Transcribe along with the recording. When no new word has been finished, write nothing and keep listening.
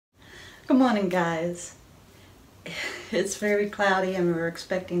Good morning, guys. It's very cloudy and we're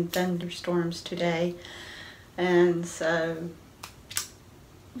expecting thunderstorms today, and so,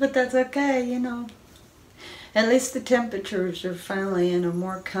 but that's okay, you know. At least the temperatures are finally in a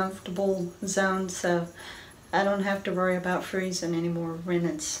more comfortable zone, so I don't have to worry about freezing anymore when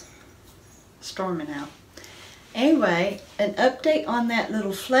it's storming out. Anyway, an update on that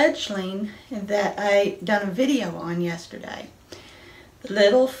little fledgling that I done a video on yesterday. The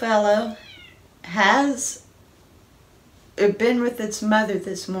little fellow has been with its mother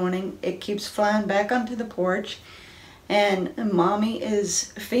this morning. It keeps flying back onto the porch, and mommy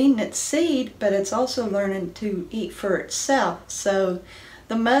is feeding it seed, but it's also learning to eat for itself. So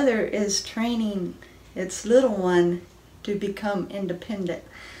the mother is training its little one to become independent.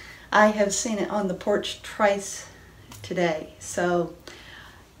 I have seen it on the porch twice today, so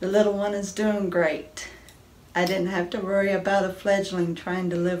the little one is doing great. I didn't have to worry about a fledgling trying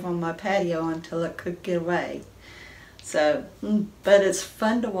to live on my patio until it could get away. So, but it's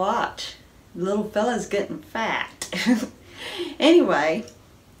fun to watch. The little fella's getting fat. Anyway,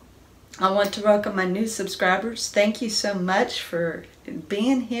 I want to welcome my new subscribers. Thank you so much for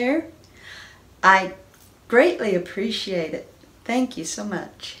being here. I greatly appreciate it. Thank you so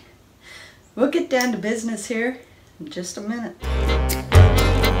much. We'll get down to business here in just a minute.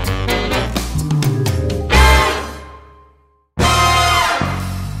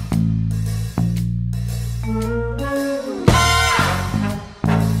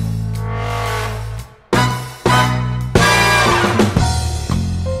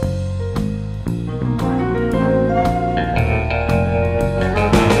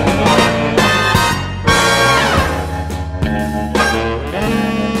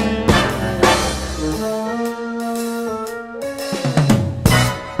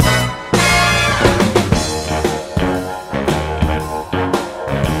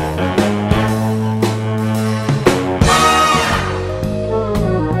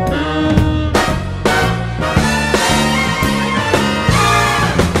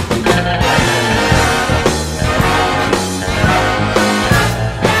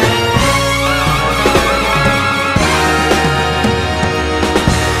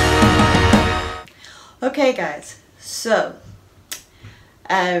 Okay, guys, so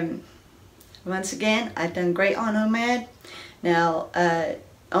once again, I've done great on OMAD. Now,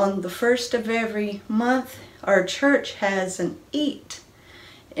 on the first of every month, our church has an eat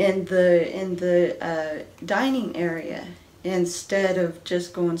in the dining area instead of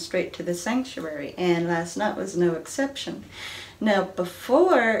just going straight to the sanctuary, and last night was no exception. Now,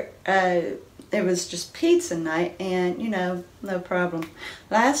 before it was just pizza night, and you know, no problem.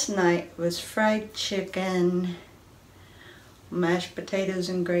 Last night was fried chicken, mashed potatoes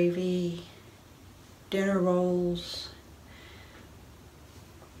and gravy, dinner rolls,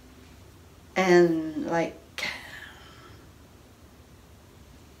 and like,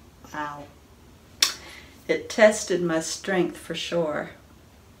 wow. It tested my strength for sure.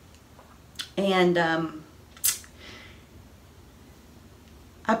 And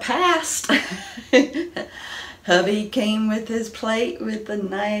I passed. Hubby came with his plate with a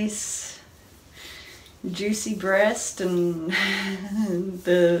nice juicy breast and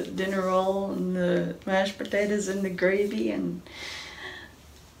the dinner roll and the mashed potatoes and the gravy, and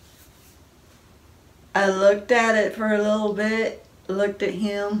I looked at it for a little bit, looked at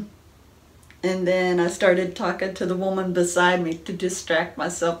him, and then I started talking to the woman beside me to distract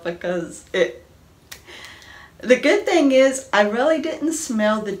myself because the good thing is, I really didn't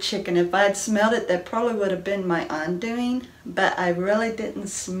smell the chicken. If I had smelled it, that probably would have been my undoing, but I really didn't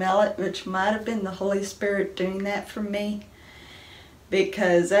smell it, which might have been the Holy Spirit doing that for me,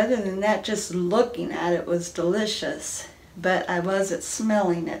 because other than that, just looking at it was delicious, but I wasn't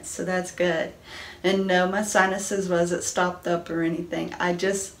smelling it, so that's good. And no, my sinuses wasn't stopped up or anything. I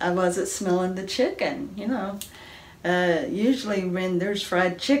wasn't smelling the chicken, you know. Usually when there's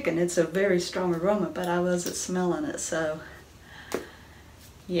fried chicken, it's a very strong aroma, but I wasn't smelling it, so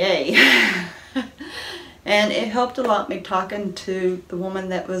yay. And it helped a lot me talking to the woman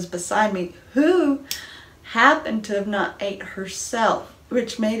that was beside me, who happened to have not ate herself,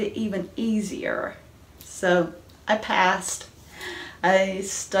 which made it even easier. So I passed. I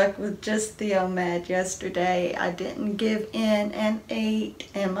stuck with just the OMAD yesterday. I didn't give in and ate,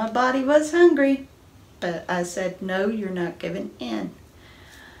 and my body was hungry. But I said, no, you're not giving in.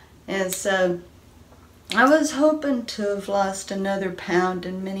 And so I was hoping to have lost another pound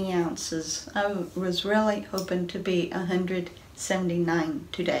and many ounces. I was really hoping to be 179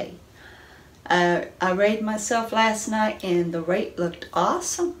 today. I weighed myself last night and the weight looked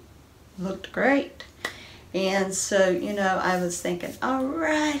awesome. Looked great. And so, you know, I was thinking, all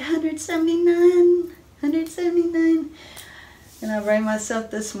right, 179. And I weighed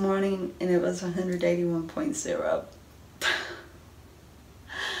myself this morning and it was 181.0.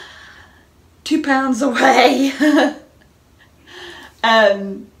 2 pounds away.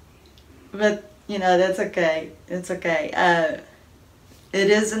 But, you know, that's okay. It's okay. It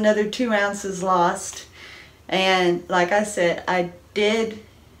is another 2 ounces lost. And like I said, I did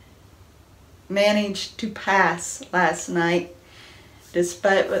manage to pass last night.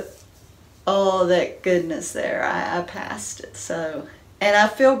 Despite with all that goodness there, I passed it. So, and I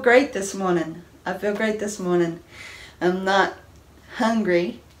feel great this morning. I feel great this morning. I'm not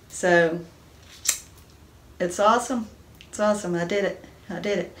hungry. So, it's awesome. It's awesome. I did it. I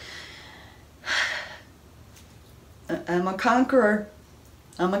did it. I'm a conqueror.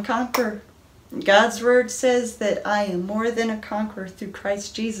 I'm a conqueror. God's word says that I am more than a conqueror through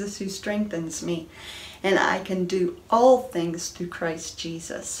Christ Jesus who strengthens me. And I can do all things through Christ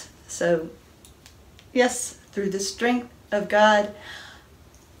Jesus. So, yes, through the strength of God,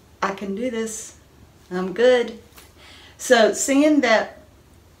 I can do this. I'm good. So, seeing that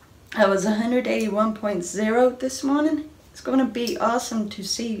I was 181.0 this morning, it's going to be awesome to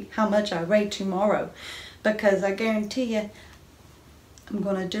see how much I weigh tomorrow. Because I guarantee you, I'm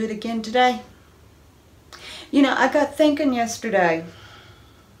going to do it again today. You know, I got thinking yesterday,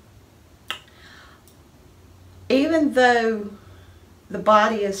 even though the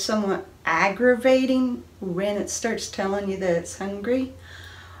body is somewhat aggravating when it starts telling you that it's hungry,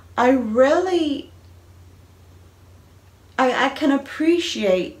 I can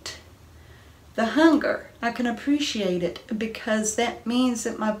appreciate the hunger. I can appreciate it because that means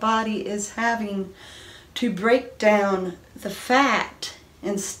that my body is having to break down the fat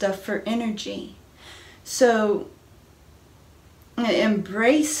and stuff for energy. So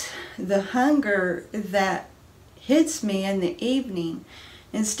embrace the hunger that hits me in the evening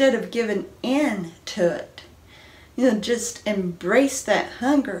instead of giving in to it. You know, just embrace that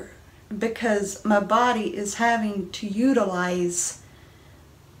hunger because my body is having to utilize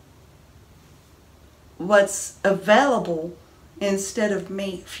what's available instead of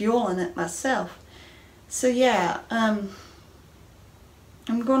me fueling it myself. So yeah, I'm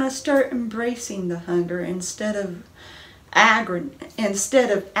going to start embracing the hunger instead of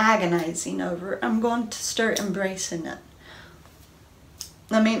agonizing over it. I'm going to start embracing it.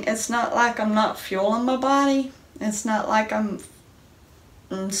 I mean, it's not like I'm not fueling my body. It's not like I'm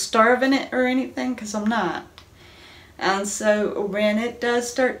starving it or anything, because I'm not. And so when it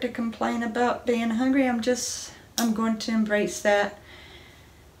does start to complain about being hungry, I'm going to embrace that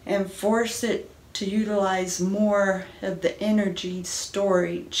and force it to utilize more of the energy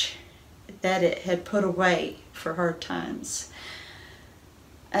storage that it had put away for hard times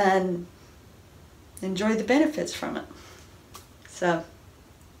and enjoy the benefits from it. So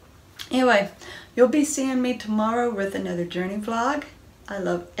anyway, you'll be seeing me tomorrow with another journey vlog. I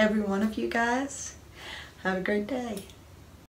love every one of you guys. Have a great day.